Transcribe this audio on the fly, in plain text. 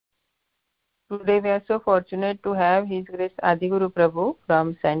Today we are so fortunate to have His Grace Adiguru Prabhu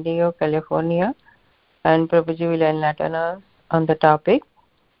from San Diego, California, and Prabhuji will enlighten us on the topic,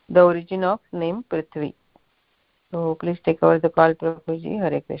 the origin of name Prithvi. So please take over the call, Prabhuji.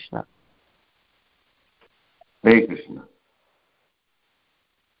 Hare Krishna. Hare Krishna.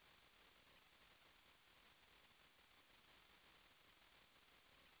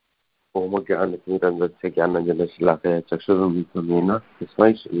 ओम ज्ञानतिमिरन्धस्य ज्ञानाञ्जनशलाकया चक्षुरुन्मिलितं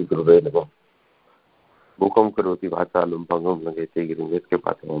तस्मै श्रीगुरवे नमः। मूकं करोति वाचालं पङ्गुं लङ्घयते गिरिं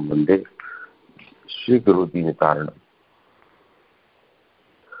यत्कृपातमहं वन्दे श्रीगुरुदीनतारिणम्।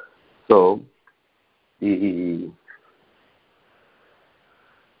 So the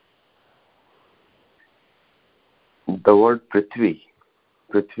word Prithvi,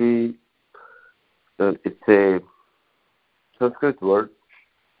 it's a Sanskrit word.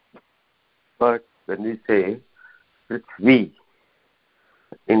 But when we say Prithvi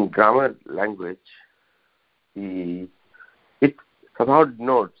in grammar language, it somehow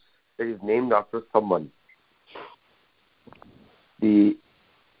denotes that it is named after someone. The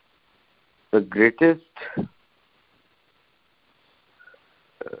greatest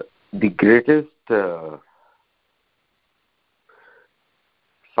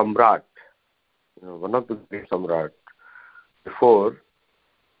Samrat, one of the great Samrat before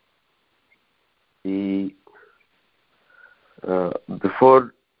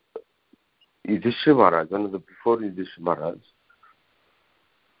Yudhishthira Maharaj, before Yudhishthira Maharaj,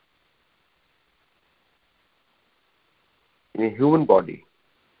 in a human body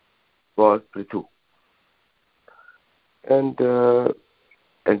was Prithu. And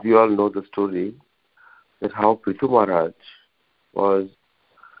we all know the story that how Prithu Maharaj was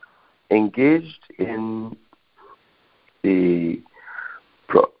engaged in the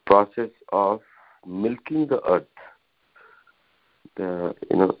process of milking the earth.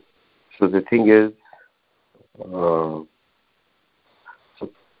 So the thing is, so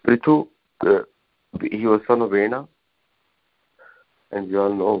Prithu, he was son of Vena, and we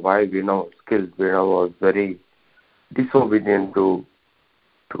all know why Vena was killed. Vena was very disobedient to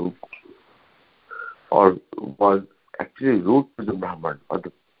or was actually rude to the Brahman not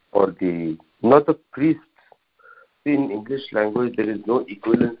the priests. See, in English language there is no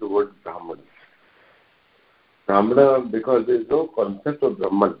equivalent to the word Brahman. Brahmana, because there is no concept of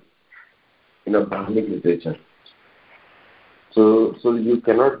Brahman in a Brahminic literature. So you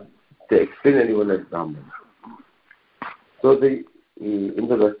cannot explain anyone as Brahman. So in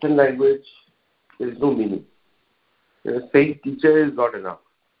the Western language there is no meaning. Saying teacher is not enough,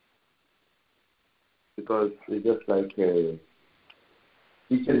 because it's just like a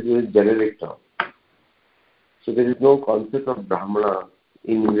teacher is a generic term. So there is no concept of Brahmana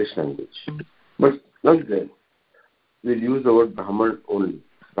in English language. But nonetheless, we'll use the word Brahman only.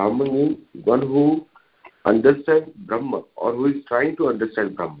 Brahman means one who understands Brahma, or who is trying to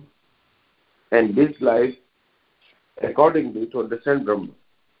understand Brahma and lives life accordingly to understand Brahma,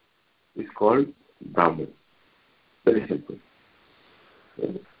 is called Brahman. Very simple.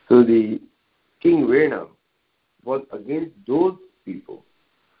 So the King Vena was against those people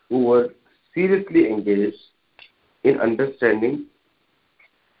who were seriously engaged in understanding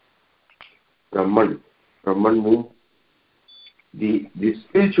Brahman. Brahman means the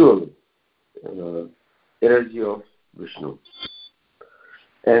spiritual energy of Vishnu.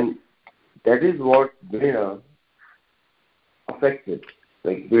 And that is what Vena affected.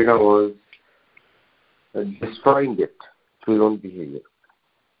 Like Vena was destroying it through his own behavior.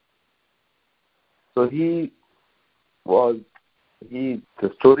 So the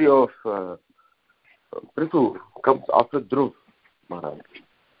story of Prithu comes after Dhruv Maharaj.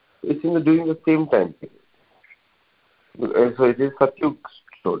 It's during the same time period. So it is Satyug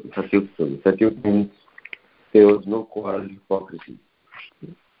story. Satyug means there was no quarrel, hypocrisy.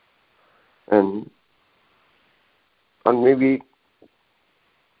 And maybe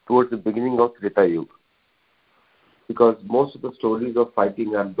towards the beginning of Treta Yuga, because most of the stories of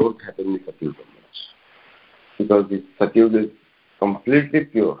fighting don't happen in Satyug much, because the Satyug is completely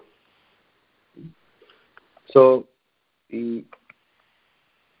pure. So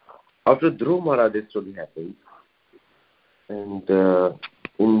after Dhruv Maharaj, this story happens, and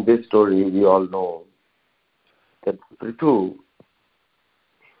in this story we all know that Prithu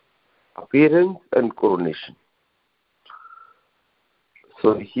appearance and coronation.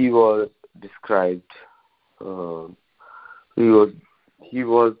 So he was described. He was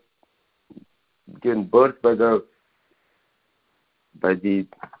given birth by the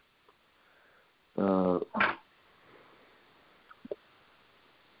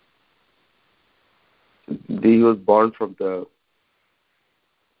he was born from the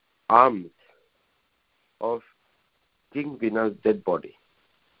arms of King Vina's dead body.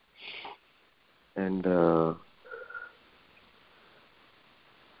 And so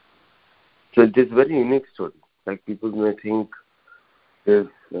it is a very unique story. Like people may think is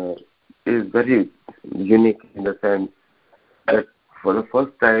very unique in the sense that for the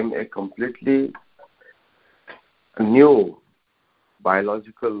first time a completely new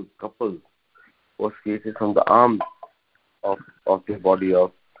biological couple was created from the arms of the body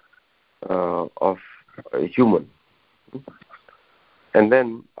of a human. And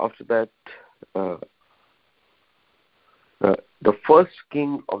then after that, the first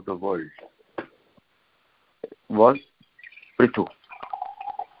king of the world was Prithu.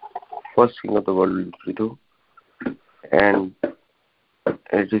 First king of the world was Prithu. And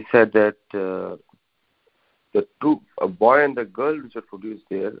it is said that a boy and the girl which are produced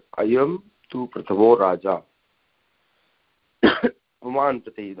there, Ayam tu Prathamo Raja, Human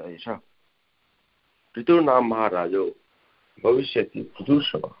Pratayita Yesha, Prithu Nam Maharajo, Bhavishyati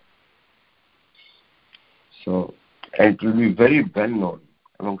Prithushava. So, and it will be very well known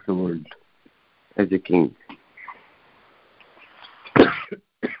amongst the world as a king.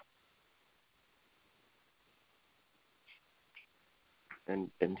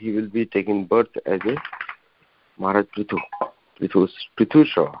 and he will be taking birth as a Maharaj Prithu.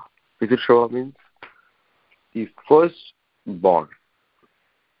 Prithushava. Prithushava means the first born.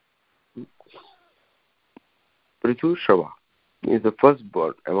 Prithushava is the first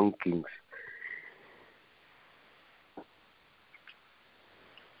born among kings.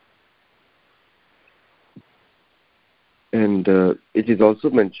 And it is also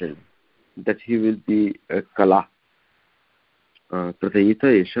mentioned that he will be a Kala. Pratayita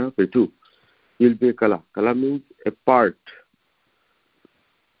Esha Prithu. He will be a Kala. Kala means a part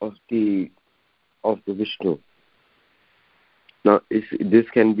of the Vishnu. Now, this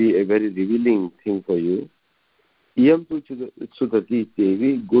can be a very revealing thing for you. Iyam tu Sudati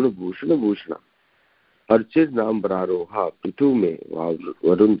Devi Guna Bhushana Bhushana. Archir Nam Braroha Prithu me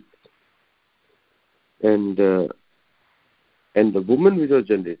Varun. And the woman which was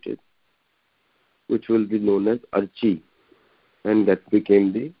generated, which will be known as Archi, and that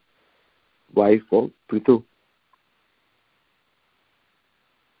became the wife of Prithu.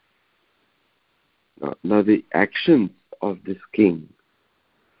 Now the actions of this king,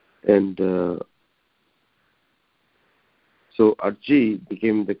 and so Archi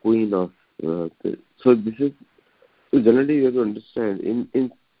became the queen of. So generally you have to understand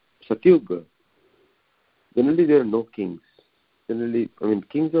in Satyuga, generally there are no kings. Generally,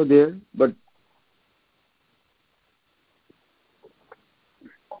 kings are there, but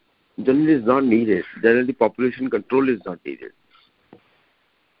generally it's not needed. Generally, population control is not needed.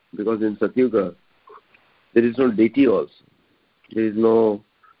 Because in Satyuga, there is no deity also. There is no...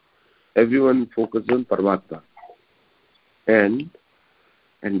 Everyone focuses on Paramatma. And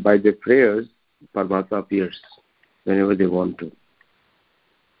by their prayers, Paramatma appears whenever they want to.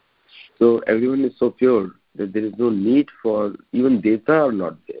 So everyone is so pure that there is no need for... Even Devata are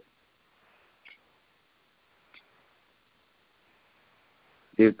not there.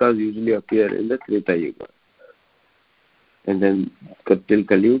 Devatas usually appear in the Treta Yuga. And then till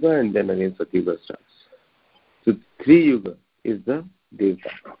Kali Yuga, and then again Satyuga starts. So 3 Yuga is the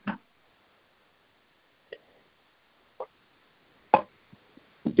Devata.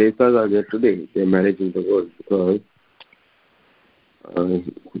 Devatas are there today. They are managing the world because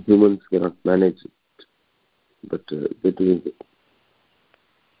humans cannot manage it. But they're doing it.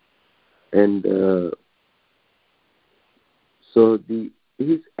 And so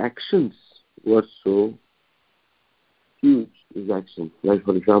his actions were so huge, his actions. Like,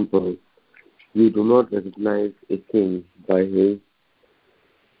 for example, we do not recognize a king by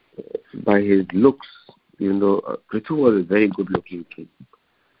his looks, even though Prithu was a very good-looking king.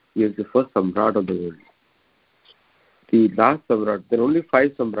 He is the first Samrat of the world. The last Samrat, there are only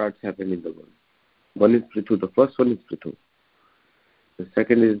 5 Samrats happen in the world. One is Prithu, the first one is Prithu. The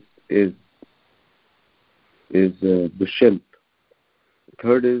second is Dushyant. The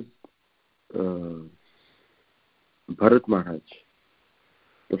third is Bharat Maharaj.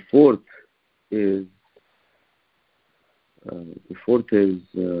 The fourth is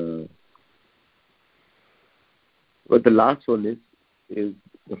but the last one is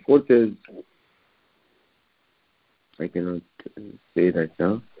the fourth is, I cannot say right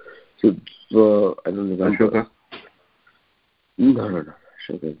now. So I don't know. Ashoka? No.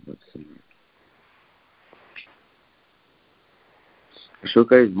 Ashoka is not similar.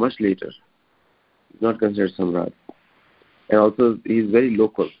 Ashoka is much later. He's not considered Samrat. And also he is very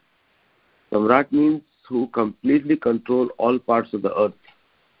local. Samrat means who completely control all parts of the earth.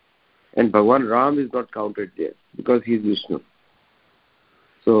 And Bhagwan Ram is not counted there because he is Vishnu.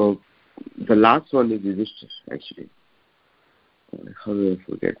 So the last one is Yudhishthira, actually. How do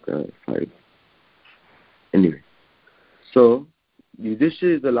I forget 5? Anyway. So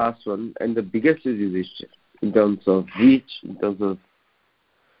Yudhishthira is the last one, and the biggest is Yudhishthira in terms of reach, in terms of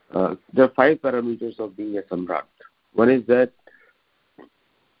there are 5 parameters of being a Samrat. One is that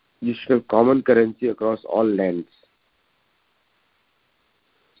you should have common currency across all lands.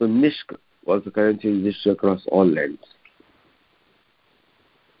 So Nishk was the currency Yudhishthira across all lands.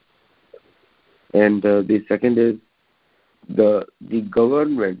 And the second is the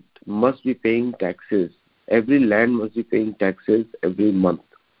government must be paying taxes. Every land must be paying taxes every month.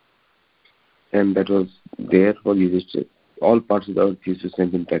 And that was there for Yudhishthira. All parts of the earth used to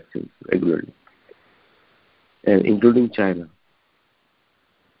send in taxes regularly. And including China.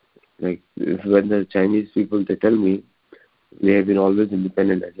 Like when the Chinese people, they tell me, we have been always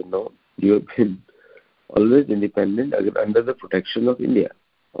independent. I said, no, you have been always independent under the protection of India,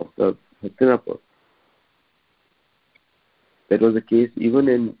 of the Hastinapur. That was the case even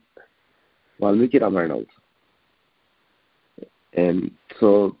in Valmiki Ramayana also. And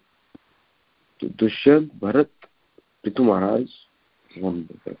so, Dushyant, Bharat, Prithu Maharaj,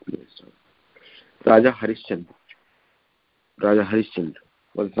 Raja Harishchandra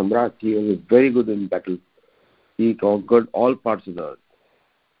was Samrat. He was very good in battle. He conquered all parts of the earth.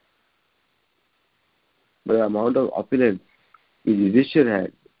 But the amount of opulence Yudhishthira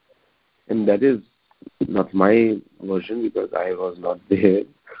had, and that is not my version because I was not there,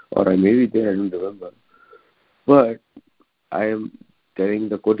 or I may be there, I don't remember. But I am telling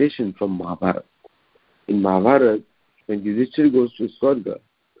the quotation from Mahabharata. In Mahabharata, when Yudhishthira goes to Swarga,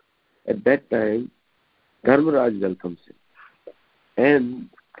 at that time, Dharmaraj welcomes him. And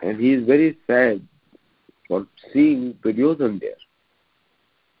he is very sad for seeing Duryodhana there.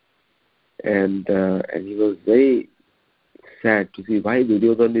 And he was very sad to see why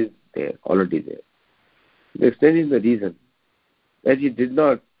Duryodhana is there, already there. They explaining the reason that he did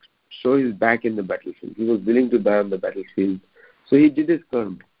not show his back in the battlefield. He was willing to die on the battlefield. So he did his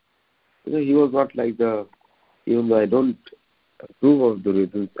karma. He was not like even though I don't approve of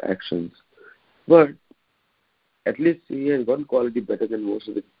Duryodhana's actions, but at least he has one quality better than most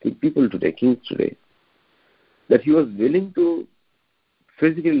of the people today, kings today, that he was willing to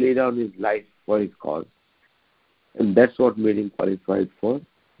physically lay down his life for his cause. And that's what made him qualified for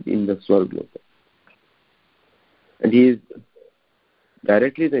in the Swarga. And he is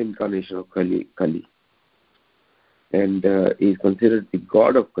directly the incarnation of Kali. And he is considered the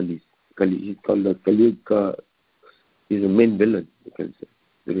god of Kali. He's called the Kali. He's the main villain, you can say.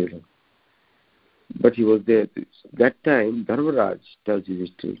 But he was there. That time, Dharmaraj tells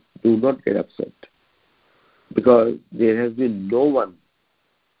Yudhishthira, do not get upset. Because there has been no one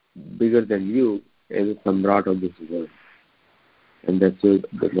bigger than you as a Samrat of this world. And that's where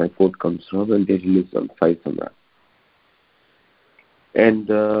my quote comes from, and they released on 5 Samrats. And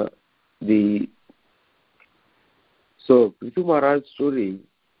so Prithu Maharaj's story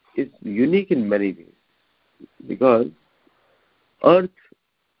is unique in many ways because earth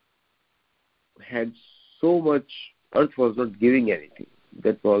had so much, earth was not giving anything.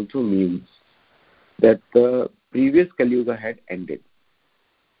 That also means that the previous Kali Yuga had ended.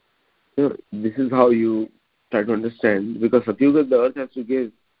 This is how you try to understand, because Satyuga, the earth has to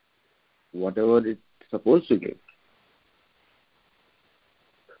give whatever it's supposed to give.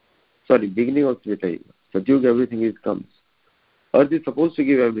 Beginning of Treta Yuga. Satyuga, everything comes. Earth is supposed to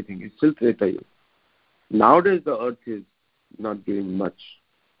give everything. It's still Treta Yuga. Nowadays, the earth is not giving much.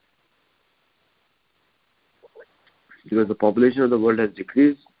 Because the population of the world has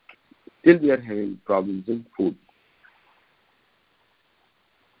decreased, still we are having problems in food.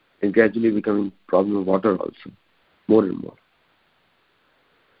 And gradually becoming problem of water also, more and more.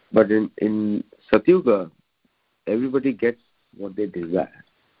 But in Satyuga, everybody gets what they desire.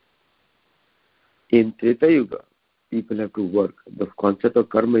 In Treta Yuga, people have to work. The concept of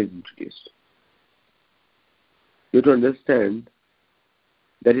karma is introduced. You have to understand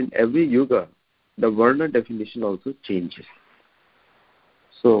that in every yuga, the Varna definition also changes.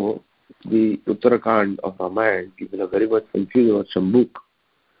 So, the Uttarakhand of Ramayana, people are very much confused about Shambhuk.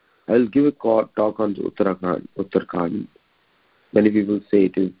 I will give a talk on Uttarakhand. Many people say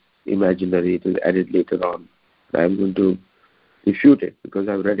it is imaginary, it is added later on. I am going to refute it because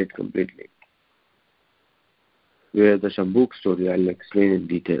I have read it completely. Where the Shambhuk story I will explain in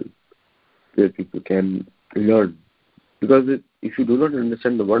detail, where people can learn. Because if you do not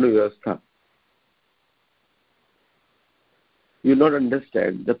understand the Varna Vyavastha, you will not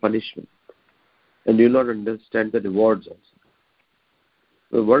understand the punishment, and you will not understand the rewards also.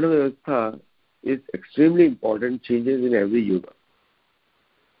 So Varna Vyavastha is extremely important, changes in every yuga.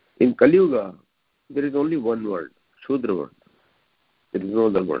 In Kali Yuga, there is only one word, Shudra word. There is no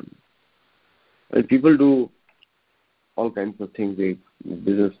other word. And people do all kinds of things, like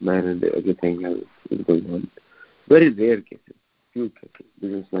businessmen and everything else is going on. Very rare cases, few cases,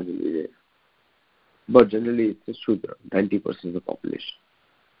 businessmen will be there. But generally it's a Shudra, 90% of the population.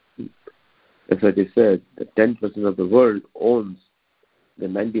 That's what they said, that 10% of the world owns the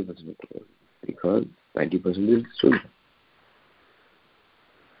 90% of the world, because 90% is Shudra.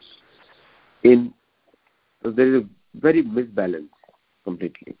 There is a very misbalance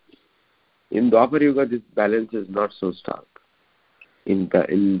completely. In Dwapar Yuga, this balance is not so stark. In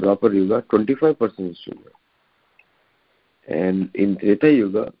Dwapar Yuga, 25% is Shudra. And in Treta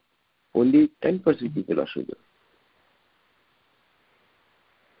Yuga, only 10% people are Shudra.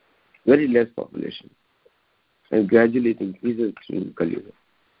 Very less population. And gradually it increases in Kali Yuga.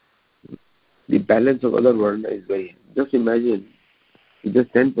 The balance of other Varna is very... Just imagine, if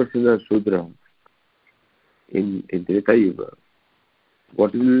just 10% are Shudra in Treta Yuga,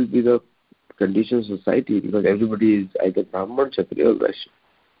 what will be the condition of society? Because everybody is either Brahman, Kshatriya or Vaishya.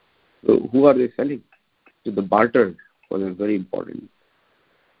 So who are they selling? So the barter was very important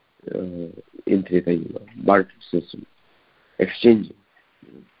in Treta Yuga. Barter system. Exchanging.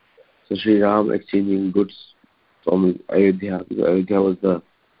 So Sri Ram exchanging goods from Ayodhya, because Ayodhya was the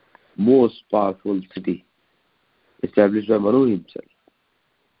most powerful city established by Manu himself.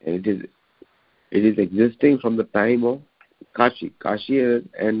 And it is existing from the time of Kashi. Kashi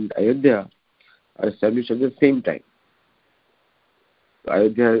and Ayodhya are established at the same time. So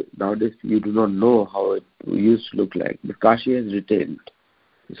Ayodhya, nowadays you do not know how it used to look like, but Kashi has retained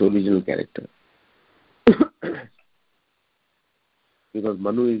its original character. Because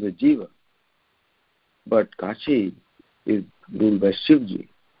Manu is a Jiva, but Kashi is ruled by Shivji,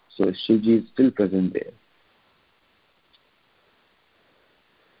 so Shivji is still present there.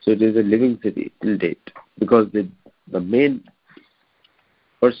 So it is a living city till date, because the main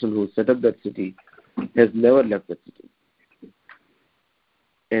person who set up that city has never left that city.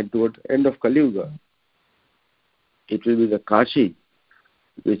 And towards the end of Kali Yuga, it will be the Kashi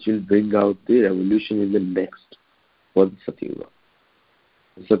which will bring out the revolution in the next for the Satyuga.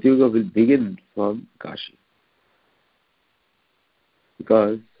 The Satyuga will begin from Kashi,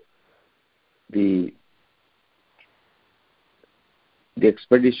 because the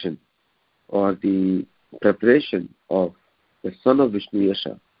expedition or the preparation of the son of Vishnu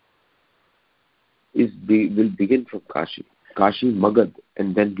Yasha will begin from Kashi. Kashi, Magad,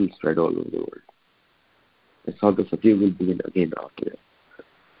 and then will spread all over the world. That's how the Satyuga will begin again after that.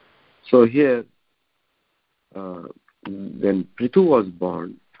 So here, when Prithu was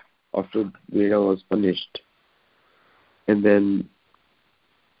born, after Veda was punished, and then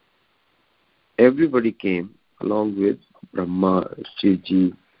everybody came along with Brahma,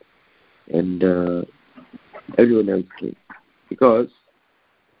 Shivji, and everyone else came, because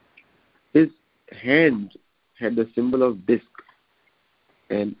his hand had the symbol of disc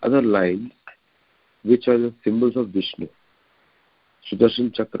and other lines which are the symbols of Vishnu.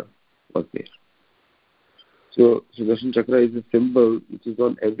 Sudarshan Chakra was there. So Sudarshan Chakra is a symbol which is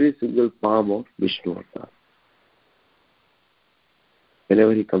on every single palm of Vishnu Avatar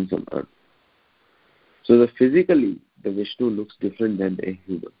whenever he comes on earth. So physically the Vishnu looks different than a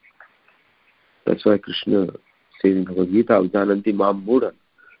human. That's why Krishna says in Bhagavad Gita, Avjananti mam buddha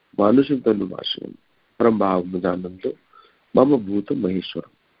manushim tanumashram param bhavam jananto mama bhutam maheshwaram.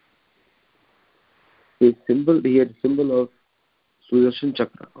 He had a symbol of Sudarshan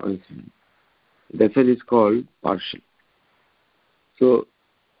Chakra on his hand. That's why it's called partial. So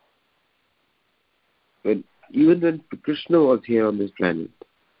even when Krishna was here on this planet,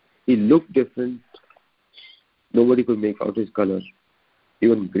 he looked different. Nobody could make out his color.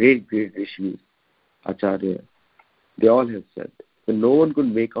 Even great rishis, Acharya, they all have said that no one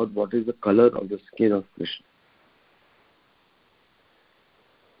could make out what is the color of the skin of Krishna.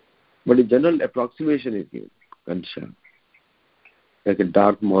 But a general approximation is given, Ghanshyam, like a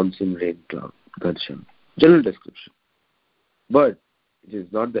dark monsoon rain cloud, Ghanshyam. General description. But it is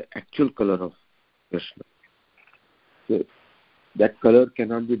not the actual color of Krishna. So that color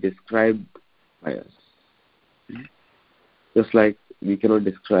cannot be described by us. Just like we cannot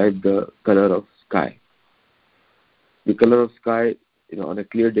describe the color of sky. The color of sky, on a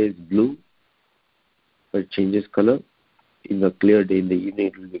clear day is blue, but it changes color. In the clear day, in the evening,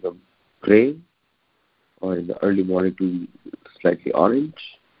 it will become gray, or in the early morning, it will be slightly orange.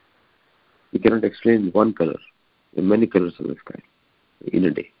 We cannot explain one color. There are many colors of the sky in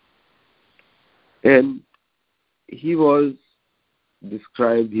a day. And he was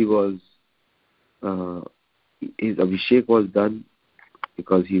described he was, his Abhishek was done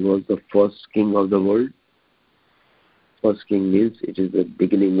because he was the first king of the world. First king means it is the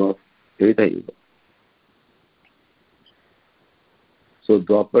beginning of Treta Yuga. So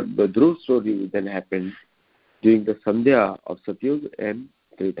the Dhruv story then happened during the Sandhya of Satyuga and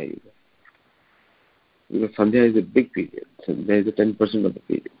Treta Yuga. Because Sandhya is a big period. Sandhya is a 10% of the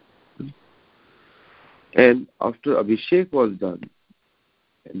period. And after Abhishek was done,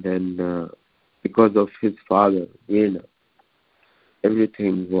 and then because of his father, Virna,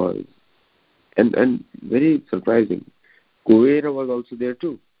 everything was, and very surprising, Kuvera was also there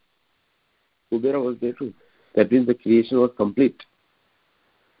too. Kubera was there too. That means the creation was complete.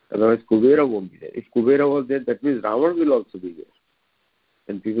 Otherwise Kuvera won't be there. If Kuvera was there, that means Ravan will also be there.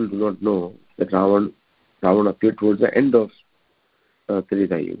 And people do not know that Ravan appeared towards the end of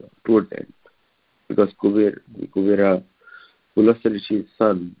Treta Yuga, towards the end. Because Kuvera, Pulastya Rishi's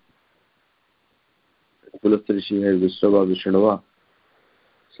son, Pulastya Rishi has Vishnava.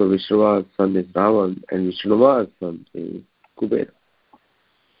 So Vishnava's son is Ravan and Vishnava's son is Kubera.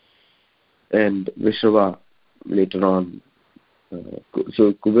 And Vishnava later on,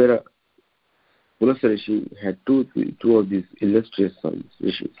 so Kubera, Pulastya Rishi had two of these illustrious sons,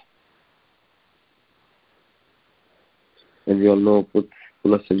 Rishis. And we all know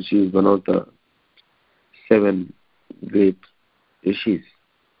Pulastya Rishi is one of the 7 great Rishis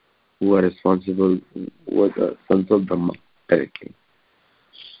who are responsible, who were the sons of Brahma directly.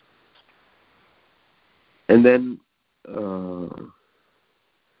 And then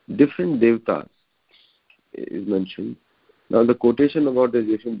different devatas is mentioned. Now the quotation about the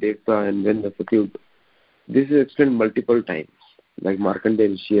different devata and when the Satyuga, this is explained multiple times. Like Markandeya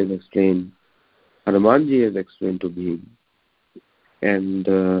Rishi has explained, Hanumanji has explained to Bhim. And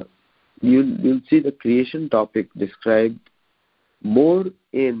you'll see the creation topic described more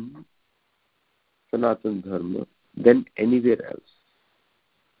in Sanatana Dharma than anywhere else.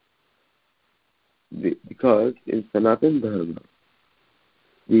 Because in Sanatana Dharma,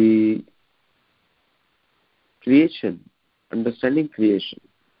 the creation, understanding creation,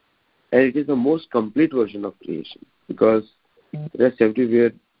 and it is the most complete version of creation, because rest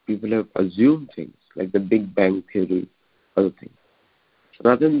everywhere people have assumed things like the Big Bang theory, other things.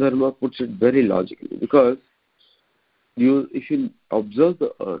 Sanatana Dharma puts it very logically, because if you observe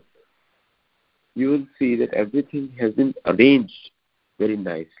the earth, you will see that everything has been arranged very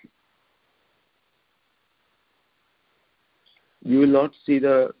nicely. You will not see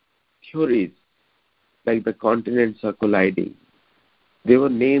the theories like the continents are colliding. They were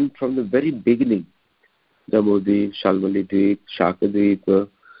named from the very beginning. Jamudvip, Shalmalidvip, Shakadvip,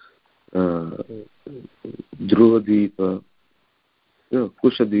 Dhruvadvip,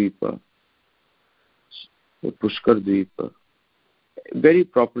 Kushadvip, Pushkardvip, very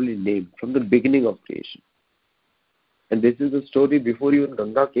properly named from the beginning of creation. And this is the story before even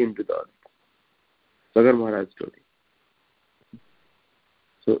Ganga came to the earth. Sagar Maharaj's story.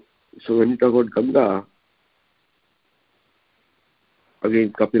 So when you talk about Ganga,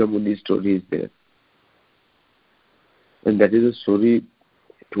 again Kapila Muni's story is there. And that is a story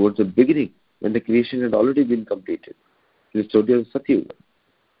towards the beginning, when the creation had already been completed. The story of Satyuga.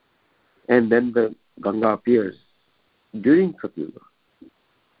 And then the Ganga appears during Satyuga.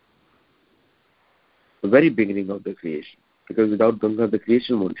 The very beginning of the creation. Because without Ganga, the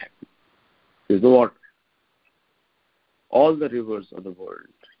creation won't happen. There's no water. All the rivers of the world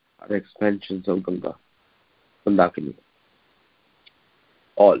are expansions of Ganga, Mandakini.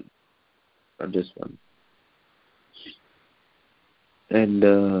 All, not just one. And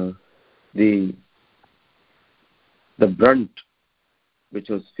the brunt which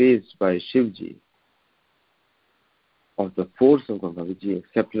was faced by Shivji of the force of Ganga, which he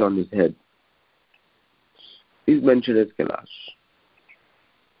accepted on his head, is mentioned as Kailash.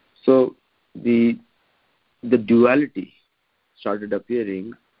 So the duality started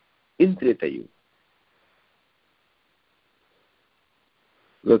appearing in Treta Yuga.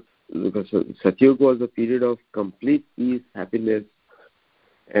 Because Satyuga was a period of complete peace, happiness,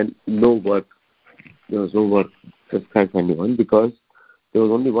 and no work. There was no work, just can't find anyone, because there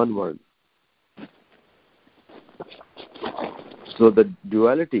was only one word. So the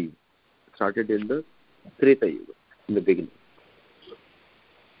duality started in the Treta Yuga, in the beginning.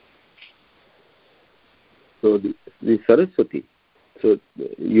 So the Saraswati, so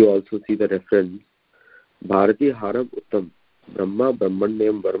you also see the reference, Bharati Haram Uttam, Brahma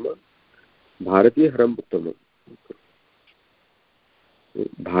Brahmanyam Varma, Bharati Haram Uttamam.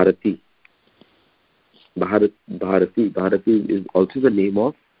 Bharati is also the name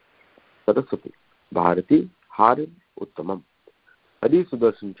of Saraswati. Bharati Haram Uttamam. Hari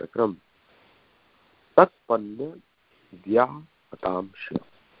Sudarshan Chakram Tat Panna Vyahatam Shiva.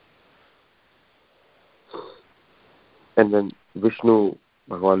 And then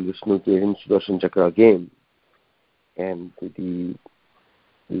Bhagavan Vishnu gave him Sudarshan Chakra again, and the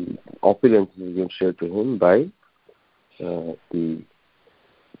opulence is being shared to him by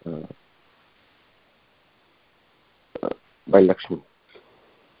Lakshmi.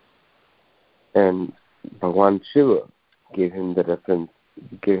 And Bhagavan Shiva gave him the reference,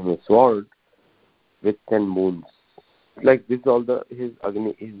 gave him a sword with 10 moons. Like this is all his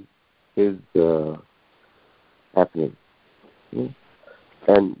Agni is happening.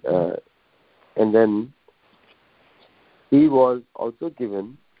 And then he was also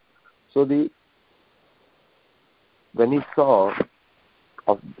given, when he saw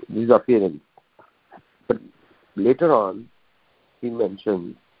of his appearance, but later on he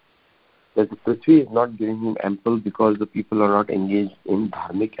mentioned that the Prithvi is not giving him ample because the people are not engaged in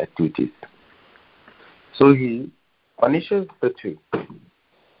dharmic activities. So he punishes Prithvi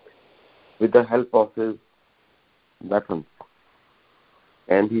with the help of his weapons,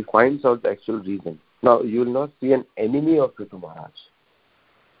 and he finds out the actual reason. Now, you will not see an enemy of Prithu Maharaj.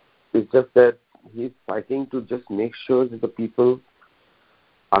 It's just that he is fighting to just make sure that the people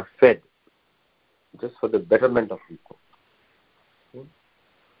are fed, just for the betterment of people.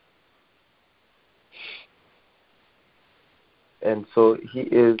 And so he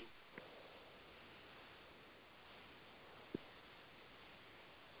is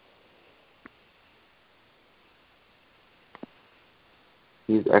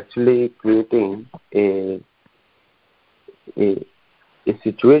actually creating a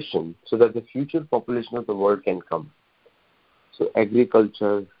situation so that the future population of the world can come. So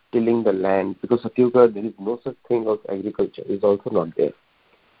agriculture, tilling the land, because Satyuga there is no such thing as agriculture, is also not there.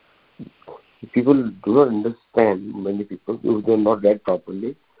 People do not understand, many people who do not read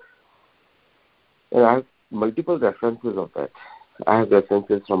properly. And I have multiple references of that. I have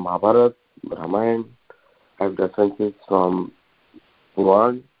references from Mahabharata, Ramayana, I have references from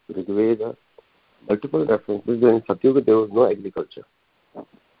Puran, Rigveda, multiple references. In Satyuga there was no agriculture.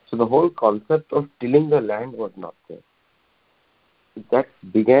 So the whole concept of tilling the land was not there. That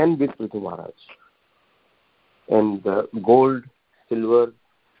began with Prithu Maharaj. And gold, silver,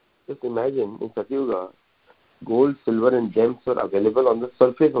 just imagine in Satyuga, gold, silver and gems were available on the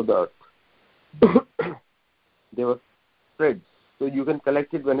surface of the earth. They were spread, so you can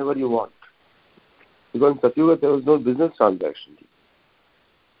collect it whenever you want. Because in Satyuga there was no business transaction.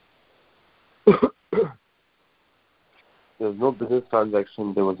 There was no business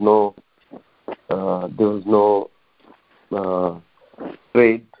transaction. There was no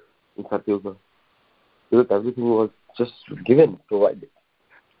trade in Satyuga. Because everything was just given, provided.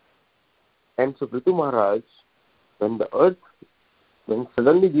 And so Prithu Maharaj, when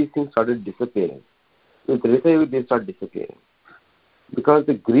suddenly these things started disappearing, with Treta Yuga they start disappearing. Because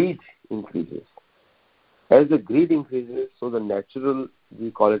the greed increases. As the greed increases, so the natural, we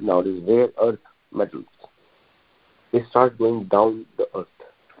call it nowadays, rare earth metals, they start going down the earth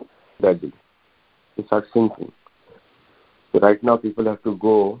gradually. They start sinking. So right now people have to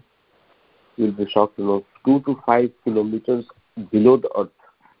go, you'll be shocked to know, 2 to 5 kilometers below the earth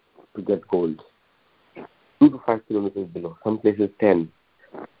to get gold. 2 to 5 kilometers below. Some places 10,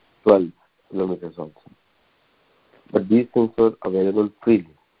 12 kilometers also. But these things were available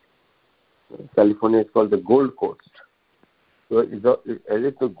freely. California is called the Gold Coast. So it's as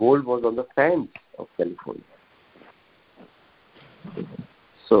if the gold was on the sands of California.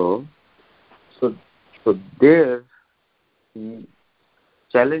 So there he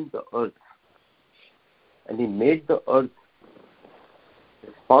challenged the earth, and he made the earth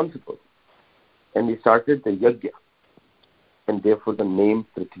responsible, and he started the yajna, and therefore the name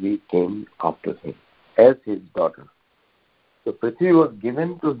Prithvi came after him as his daughter. So Prithvi was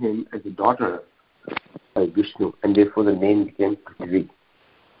given to him as a daughter by Vishnu, and therefore the name became Prithvi.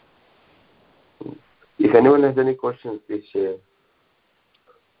 If anyone has any questions, please share.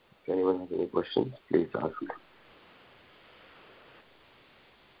 If anyone has any questions, please ask.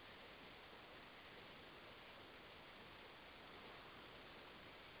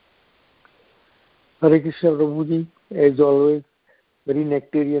 Hare Krishna Prabhuji, as always, very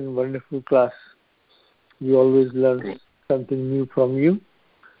nectarian, wonderful class. We always learn something new from you.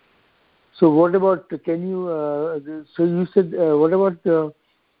 So what about, can you, so you said, what about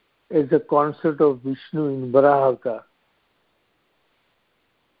as the concept of Vishnu in Varaha Avatar?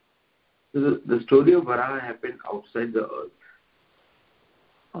 The story of Varaha happened outside the earth.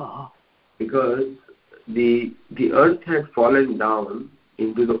 Uh-huh. Because the earth had fallen down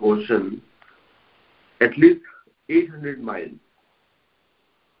into the ocean at least 800 miles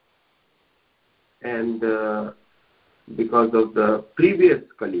and because of the previous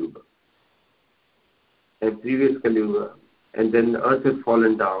Kali Yuga, and then the earth has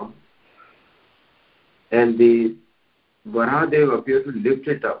fallen down, and the Varahadev appears to lift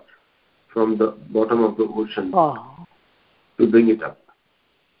it up from the bottom of the ocean to bring it up.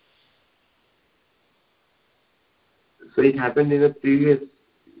 So it happened in the previous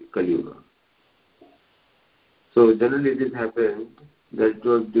Kali Yuga. So generally this happened that it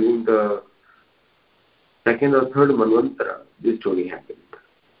was during the second or third Manvantara this story happened.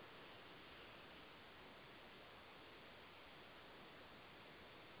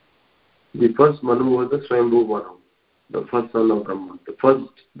 The first Manu was the Swayambhu Manu, the first son of Brahma, the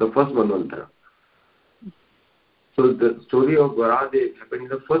first Manvantara. So the story of Varahadev happened in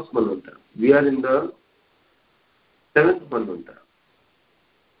the first Manvantara. We are in the 7th Manvantara.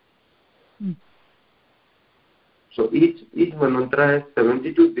 So each Manvantara has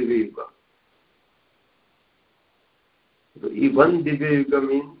 72 Divya Yuga. So one Divya Yuga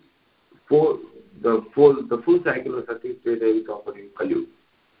means the full cycle of Sati Devi offering Kali Yuga.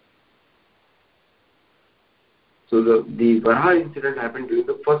 So the Varaha incident happened during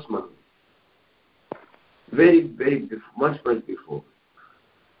the first month. Very, very much before.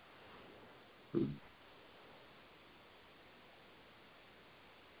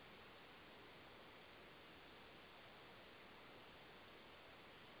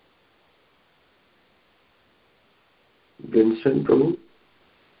 Vincent, Prabhu?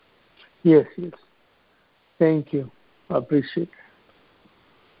 Yes. Thank you. I appreciate it.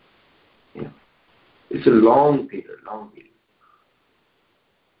 Yeah. It's a long period.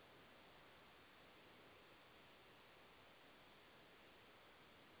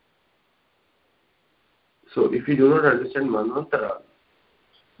 So if you do not understand Manvantara,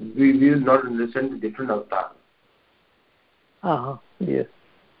 we will not understand the different avatars. Yes.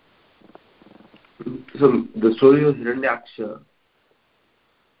 So the story of Hiranyaksha,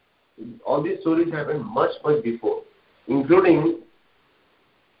 all these stories happened much before, including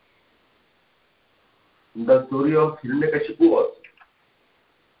the story of Hiranyakashipu also.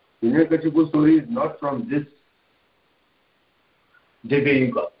 Hiranyakashipu's story is not from this Divya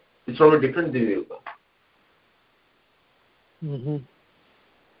Yuga. It's from a different Divya Yuga.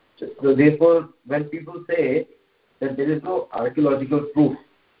 So therefore, when people say that there is no archaeological proof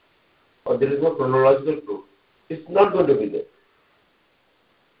or there is no chronological proof, it's not going to be there.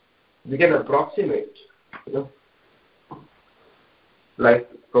 We can approximate, Like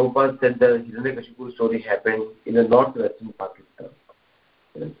Prabhupada said, the Hiranyakashipu story happened in the northwestern Pakistan.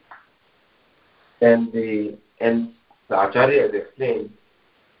 And the Acharya has explained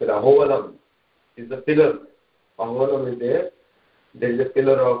that Ahovalam is the pillar. Ahovalam is there. There is a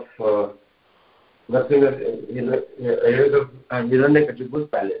pillar of Hiranyakashipu's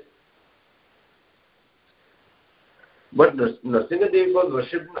palace. But Nrsimhadev was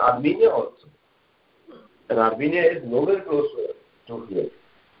worshipped in Armenia also. And Armenia is nowhere close to here.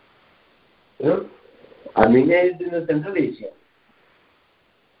 Armenia is in the Central Asia.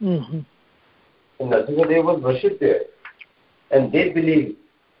 And Nrsimhadev was worshipped there. And they believe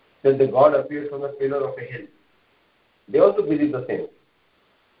that the god appeared from the pillar of a hill. They also believe the same.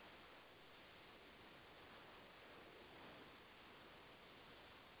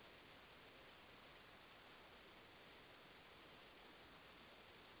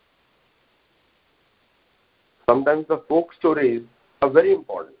 Sometimes the folk stories are very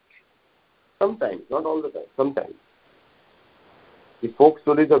important. Sometimes, not all the time, sometimes. The folk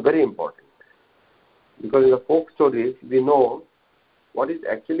stories are very important. Because in the folk stories, we know what is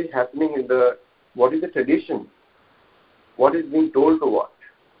actually happening what is the tradition, what is being told to what.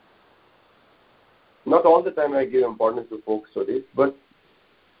 Not all the time I give importance to folk stories, but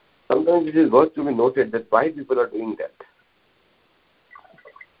sometimes it is worth to be noted that why people are doing that.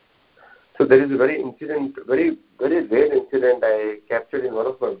 So there is a very rare incident I captured in one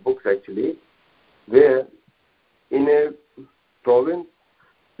of my books actually, where in a province,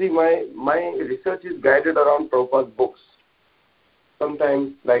 see my research is guided around Prabhupada's books.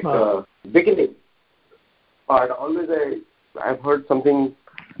 Sometimes like beginning part, always I've heard something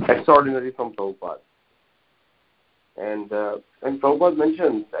extraordinary from Prabhupada. And Prabhupada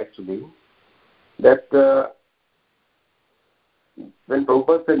mentions actually that when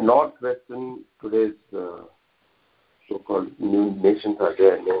Prabhupada said northwestern, today's so-called new nations are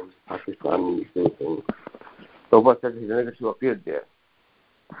there, named Pakistan, Prabhupada said Hiranyakashipu appeared there.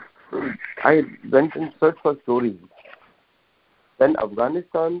 I went and searched for stories. Then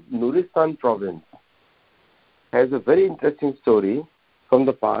Afghanistan's Nuristan province has a very interesting story from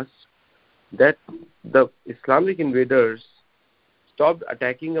the past that the Islamic invaders stopped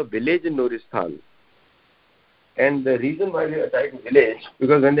attacking a village in Nuristan And the reason why they attacked the village,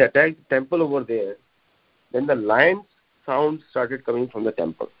 because when they attacked the temple over there, then the lion's sound started coming from the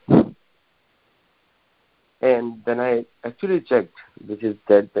temple. And then I actually checked, which is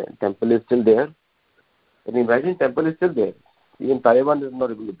that the temple is still there. And imagine temple is still there. Even Taliban is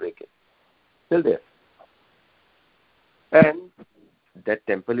not able to break it. Still there. And that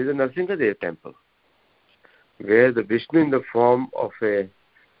temple is a Nrsimhadev temple, where the Vishnu in the form of a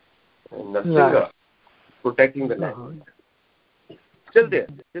Nrsimha protecting the land. Still there.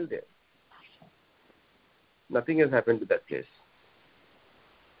 Nothing has happened to that place.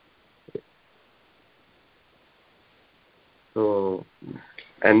 So,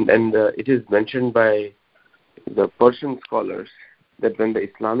 and it is mentioned by the Persian scholars that when the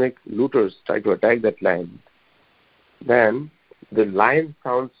Islamic looters tried to attack that land, then the lion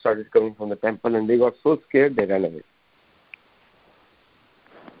sound started coming from the temple and they got so scared they ran away.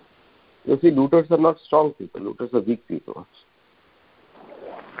 You see, looters are not strong people. Looters are weak people.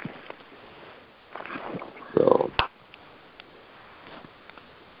 So,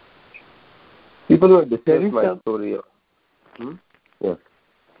 people who have discussed my story. Yes.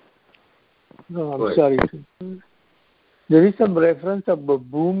 No, I'm sorry. There is some reference of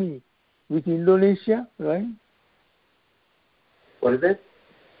Bhumi with Indonesia, right? What is it?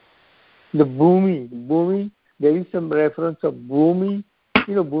 The Bhumi. There is some reference of Bhumi.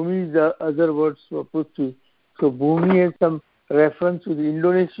 Bhumi is the other words for Prithvi. So Bhumi has some reference to the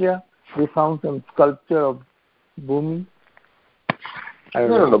Indonesia. They found some sculpture of Bhumi.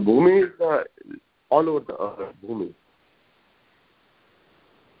 No. Bhumi is all over the earth. Bhumi.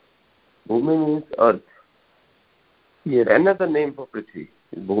 Bhumi means earth. Yes. Another name for Prithvi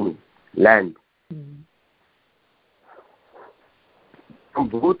is Bhumi, land. From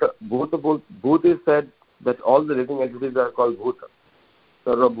Bhuta is said that all the living entities are called Bhuta.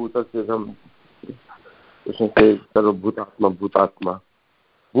 Sarva Bhuta Siddham. Krishna says Sarva Bhutatma.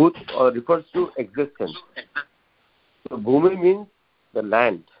 Bhut refers to existence. So Bhumi means the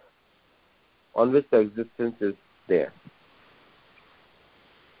land on which the existence is there.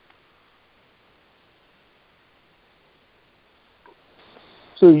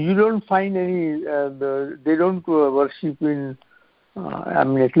 So you don't find any, they don't worship in,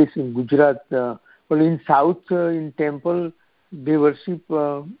 at least in Gujarat, but in South, in temple, they worship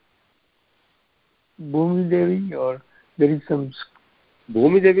Bhumi Devi, or there is some...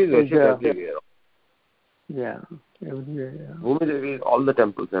 Bhumi Devi is worshipped everywhere. Yeah, everywhere. Yeah. Bhumi Devi, all the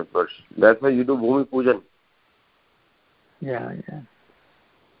temples have worship. That's why you do Bhumi Pujan. Yeah.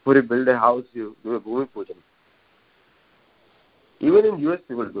 Before you build a house, you do a Bhumi Pujan. Even in US,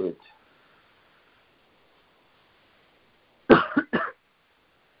 people do it.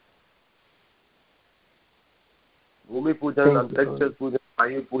 Bhumi Pujan, Antariksha Pujan,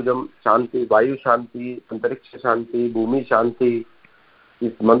 Vayu Pujan, Shanti, Vayu Shanti, Antariksha Shanti, Bhumi Shanti.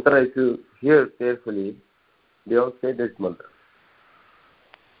 This mantra, if you hear carefully, they all say this mantra.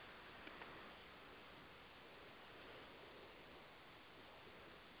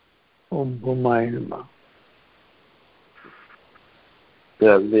 Om Bhumaya Namah.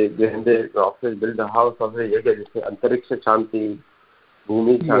 Yeah, they often build a house of a yajna, they say Antariksha Shanti,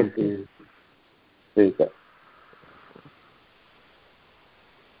 Bhumi Shanti. Yes.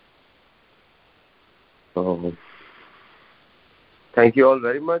 So, thank you all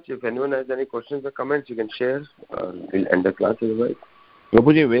very much. If anyone has any questions or comments, you can share. We'll end the class otherwise.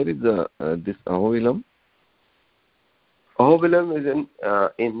 Prabhuji, where is this Ahobilam? Ahobilam is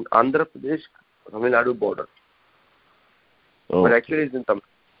in Andhra Pradesh, Tamil Nadu border. Oh. But actually it's in Tamil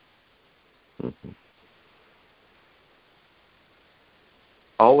Nadu.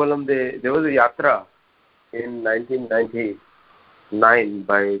 Ahobilam, there was a yatra in 1999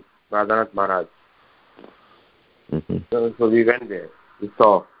 by Radhanath Maharaj. So we went there. We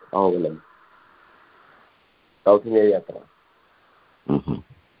saw Ahobilam. South India Yatra.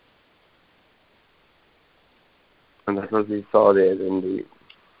 And that's what we saw there. So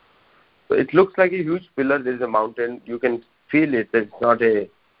it looks like a huge pillar. There is a mountain. You can feel it. It's not a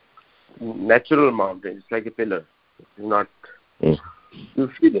natural mountain. It's like a pillar. It's not. You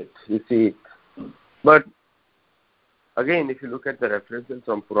feel it. You see it. But again, if you look at the references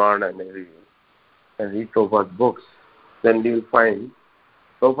from Purana and everything, and read Prabhupada's books, then you will find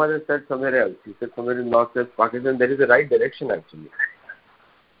Prabhupada has said somewhere else. He said somewhere in northwest Pakistan, there is a right direction actually.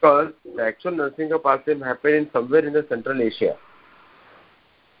 Because the actual Nrsimha Pastime happened in somewhere in the Central Asia.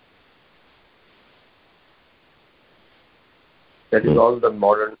 That is all the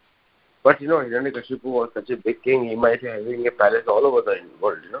modern. But Hiranyakashipu was such a big king, he might be having a palace all over the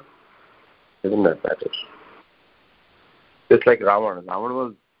world, Doesn't that matter? Just like Ravana. Ravana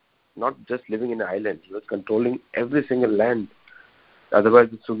was not just living in an island. He was controlling every single land. Otherwise,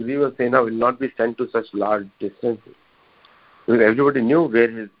 the Sugriva Sena will not be sent to such large distances. Because everybody knew where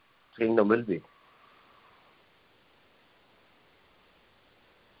his kingdom will be.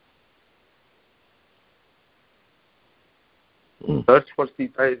 Search for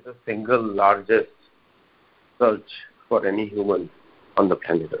Sita is the single largest search for any human on the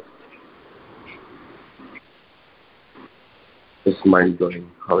planet Earth. It's mind-blowing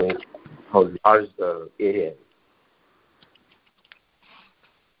how large the area is.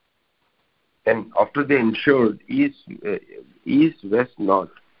 And after they ensured east, west, north,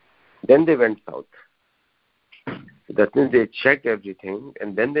 then they went south. That means they checked everything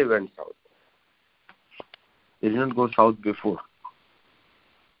and then they went south. They didn't go south before.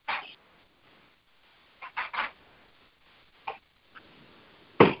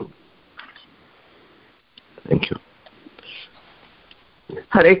 Thank you.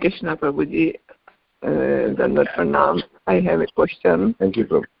 Hare Krishna, Prabhuji. Dandat Pranam. I have a question. Thank you,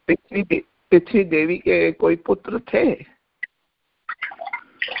 Prabhu. पृथ्वी देवी के कोई पुत्र थे?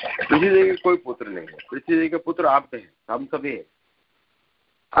 पृथ्वी देवी के कोई पुत्र नहीं है. पृथ्वी देवी के पुत्र आप हैं, हम सभी हैं.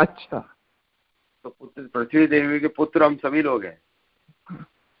 अच्छा. तो पृथ्वी देवी के पुत्र हम सभी लोग हैं.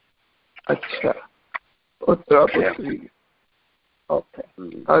 अच्छा. पुत्र पृथ्वी. ओके.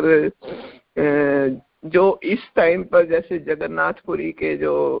 और जो इस टाइम पर जैसे जगन्नाथपुरी के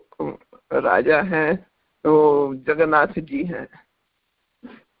जो राजा हैं तो जगन्नाथ जी हैं,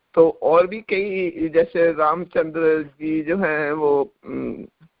 तो और भी कई जैसे रामचंद्र जी जो हैं वो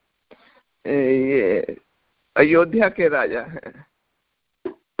ये अयोध्या के राजा हैं,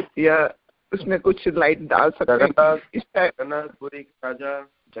 या उसमें कुछ लाइट डाल सकते हैं?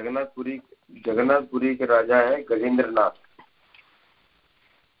 जगन्नाथपुरी के राजा है गजेंद्र नाथ.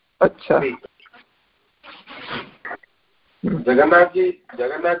 अच्छा. जगन्नाथ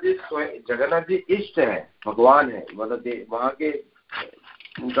जी इष्ट है, भगवान है, मतलब वहाँ के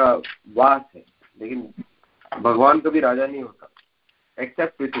उनका वास है, लेकिन भगवान कभी राजा नहीं होता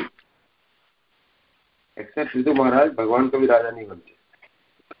एक्सेप्ट पृथु महाराज. भगवान कभी राजा नहीं बनते.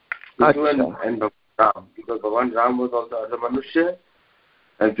 एंड राम, बिकॉज भगवान राम वाज आल्सो अ मनुष्य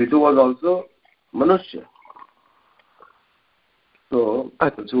एंड पृथु वाज आल्सो मनुष्य. So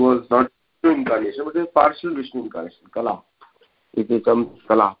Vishnu was not Vishnu incarnation, but a partial Vishnu incarnation. Kala. It becomes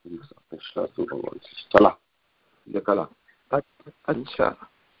Kala. Krishna to Bhagavan. Kala. The Kala. अच्छा.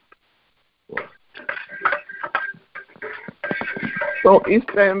 तो इस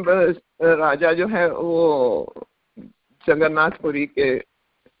टाइम राजा जो है वो जगन्नाथपुरी के,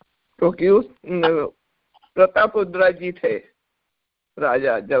 क्योंकि उस प्रतापरुद्र जी थे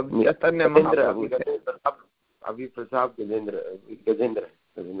राजा जब चैतन्य महाप्रभु थे. अभी प्रताप गजेंद्र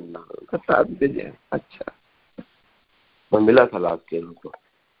प्रताप गजेंद्र. अच्छा. मैं मिला था लास्ट ईयर उनको.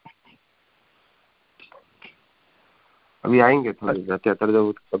 अभी आएंगे थोड़ी रथयात्रा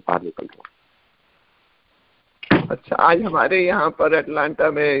जब बाहर निकल जाए. अच्छा. आज हमारे यहाँ पर अटलांटा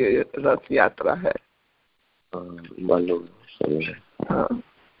में रथ यात्रा है. मालूम. हाँ,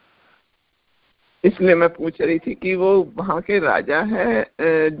 इसलिए मैं पूछ रही थी कि वो वहाँ के राजा हैं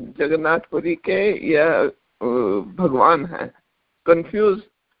जगन्नाथपुरी के या भगवान है. कंफ्यूज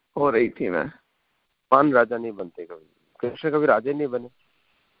हो रही थी मैं. भगवान राजा नहीं बनते कभी. कृष्ण कभी राजा नहीं बने.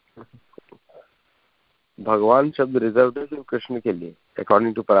 भगवान शब्द रिजर्व है सिर्फ कृष्ण के लिए,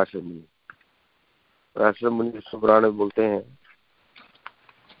 अकॉर्डिंग टू पराशर मुनि. पराशर मुनि विष्णु पुराण में बोलते हैं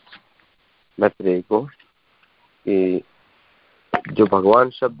मैत्रेय को कि जो भगवान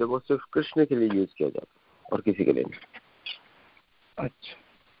शब्द है वो सिर्फ कृष्ण के लिए यूज किया जाता है और किसी के लिए नहीं. अच्छा.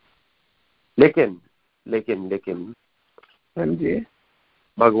 लेकिन हाँ जी,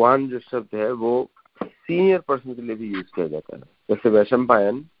 भगवान जो शब्द है वो सीनियर पर्सन के लिए भी यूज किया जाता है. जैसे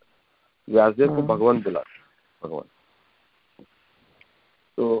वैशंपायन व्यासदेव को भगवान बुला. भगवान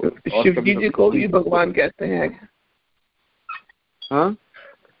तो शिव जी को भी भगवान कहते हैं. हाँ,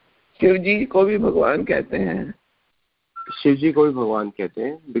 शिव जी को भी भगवान कहते हैं. शिव जी को भी भगवान कहते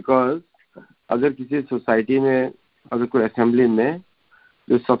हैं बिकॉज अगर किसी सोसाइटी में, अगर कोई असेंबली में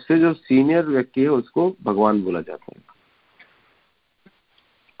जो सबसे जो सीनियर व्यक्ति है उसको भगवान बोला जाता है.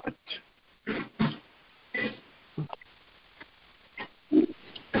 अच्छा.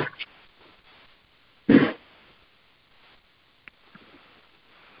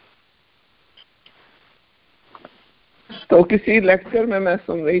 तो किसी लेक्चर में मैं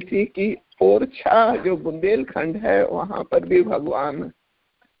सुन रही थी कि ओरछा जो बुंदेलखंड है वहां पर भी भगवान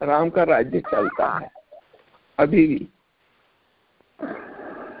राम का राज्य चलता है अभी भी.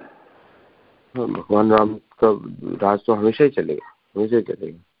 भगवान राम का राज तो हमेशा ही चलेगा, हमेशा ही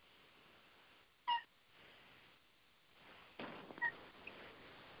चलेगा.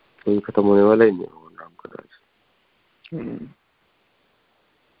 तो खत्म होने वाला ही नहीं भगवान राम का राज।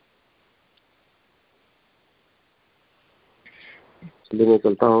 चलिए मैं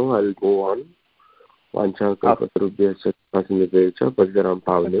चलता हूँ। I will go on. वांछा कल्पतरुभ्यश्च कृपासिन्धुभ्यश्च पतितानां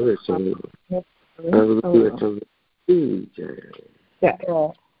पावनेभ्यो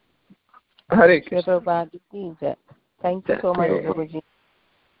जय। हरे Krishna. Prabhupada ki jai. Thank you so much, Prabhuji.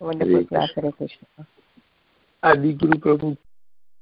 Wonderful class. Hare Krishna. Adi Guru Prabhu.